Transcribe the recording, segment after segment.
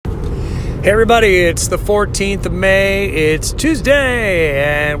Hey everybody, it's the 14th of May, it's Tuesday,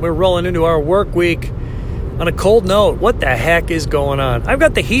 and we're rolling into our work week on a cold note. What the heck is going on? I've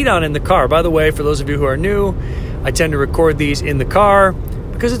got the heat on in the car. By the way, for those of you who are new, I tend to record these in the car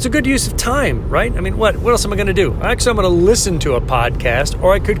because it's a good use of time, right? I mean, what else am I going to do? Actually, I'm going to listen to a podcast,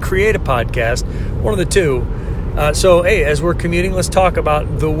 or I could create a podcast, one of the two. So, hey, as we're commuting, let's talk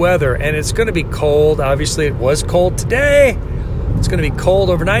about the weather, and it's going to be cold. Obviously, it was cold today. It's going to be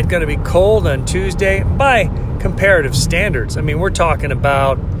cold overnight, going to be cold on Tuesday by comparative standards. I mean, we're talking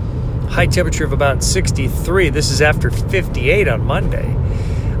about high temperature of about 63. This is after 58 on Monday.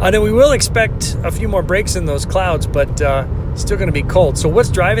 Then we will expect a few more breaks in those clouds, but still going to be cold. So what's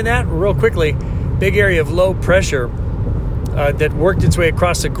driving that? Real quickly, big area of low pressure that worked its way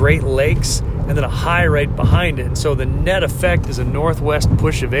across the Great Lakes, and then a high right behind it. And so the net effect is a northwest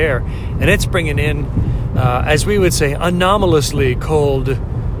push of air, and it's bringing in, as we would say, anomalously cold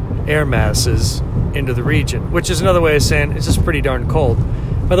air masses into the region, which is another way of saying it's just pretty darn cold.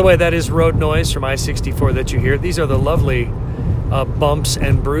 By the way, that is road noise from I-64 that you hear. These are the lovely bumps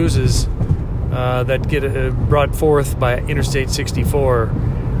and bruises that get brought forth by Interstate 64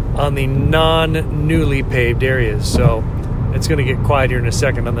 on the non-newly paved areas. So it's going to get quiet here in a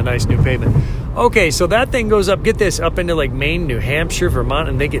second on the nice new pavement. Okay, so that thing goes up, get this, up into like Maine, New Hampshire, Vermont,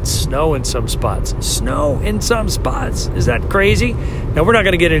 and they get snow in some spots. Snow in some spots. Is that crazy? Now, we're not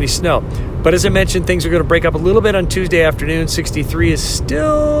going to get any snow. But as I mentioned, things are going to break up a little bit on Tuesday afternoon. 63 is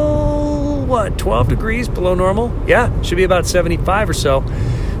still, 12 degrees below normal? Yeah, should be about 75 or so.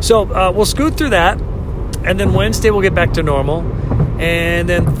 So we'll scoot through that. And then Wednesday, we'll get back to normal. And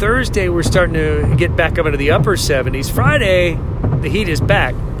then Thursday, we're starting to get back up into the upper 70s. Friday, the heat is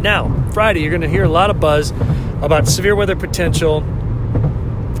back. Now, Friday, you're going to hear a lot of buzz about severe weather potential.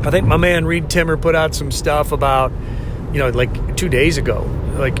 I think my man Reed Timmer put out some stuff about, like 2 days ago.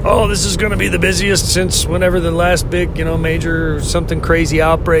 Like, oh, this is going to be the busiest since whenever the last big, major something crazy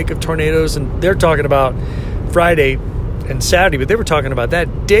outbreak of tornadoes. And they're talking about Friday and Saturday, but they were talking about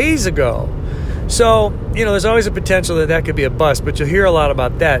that days ago. So, there's always a potential that could be a bust, but you'll hear a lot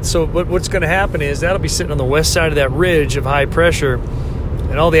about that. So what's going to happen is that'll be sitting on the west side of that ridge of high pressure,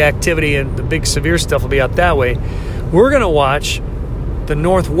 and all the activity and the big severe stuff will be out that way. We're going to watch the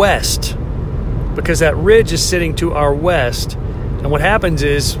northwest because that ridge is sitting to our west. And what happens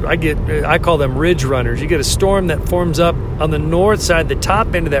is I call them ridge runners. You get a storm that forms up on the north side, the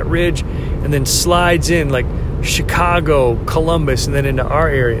top end of that ridge, and then slides in like Chicago, Columbus, and then into our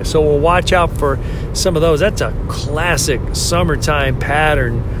area. So we'll watch out for some of those. That's a classic summertime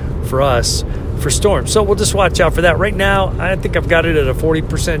pattern for us for storms. So we'll just watch out for that. Right now, I think I've got it at a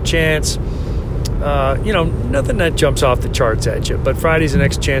 40% chance. Nothing that jumps off the charts at you. But Friday's the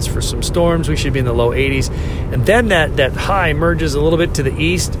next chance for some storms. We should be in the low 80s. And then that high merges a little bit to the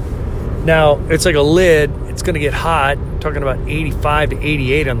east. Now, it's like a lid. It's going to get hot. I'm talking about 85 to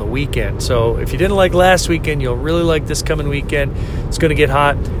 88 on the weekend. So if you didn't like last weekend, you'll really like this coming weekend. It's going to get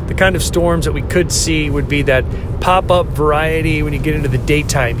hot. The kind of storms that we could see would be that pop-up variety when you get into the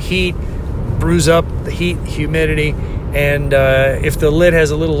daytime heat, bruise up the heat, humidity, and if the lid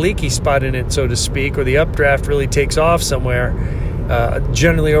has a little leaky spot in it, so to speak, or the updraft really takes off somewhere,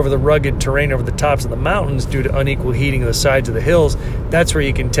 generally over the rugged terrain over the tops of the mountains due to unequal heating of the sides of the hills, that's where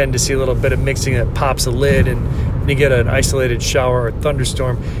you can tend to see a little bit of mixing that pops a lid and you get an isolated shower or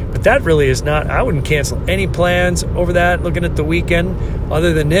thunderstorm. But that really is not, I wouldn't cancel any plans over that looking at the weekend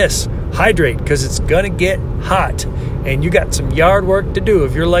other than this. Hydrate, because it's going to get hot and you got some yard work to do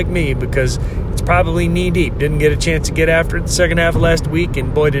if you're like me, because it's probably knee deep. Didn't get a chance to get after it the second half of last week,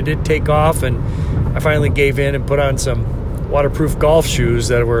 and boy, did it take off. And I finally gave in and put on some waterproof golf shoes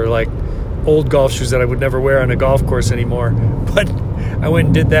that were like old golf shoes that I would never wear on a golf course anymore. But I went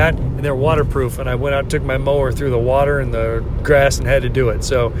and did that, and they're waterproof. And I went out, took my mower through the water and the grass and had to do it.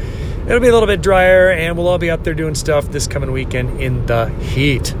 So it'll be a little bit drier, and we'll all be out there doing stuff this coming weekend in the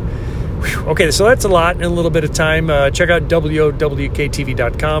heat. Okay, so that's a lot in a little bit of time. Check out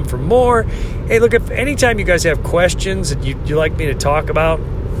WOWKTV.com for more. Hey, look, if anytime you guys have questions that you like me to talk about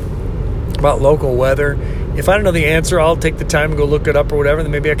local weather, if I don't know the answer, I'll take the time and go look it up or whatever,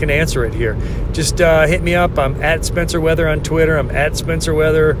 then maybe I can answer it here. Just hit me up. I'm at Spencer Weather on Twitter. I'm at Spencer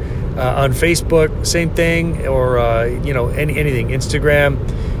Weather on Facebook. Same thing, or anything.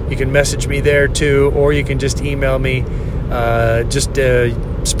 Instagram. You can message me there too, or you can just email me.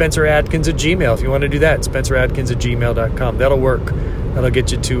 Spencer Adkins at Gmail. If you want to do that, SpencerAdkins@gmail.com. That'll work. That'll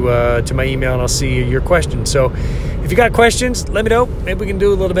get you to my email, and I'll see your questions. So if you got questions, let me know. Maybe we can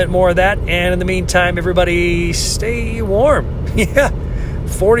do a little bit more of that. And in the meantime, everybody stay warm. Yeah.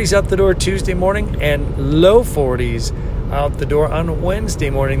 40s out the door Tuesday morning and low 40s out the door on Wednesday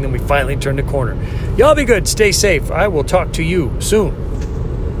morning. Then we finally turned the corner. Y'all be good. Stay safe. I will talk to you soon.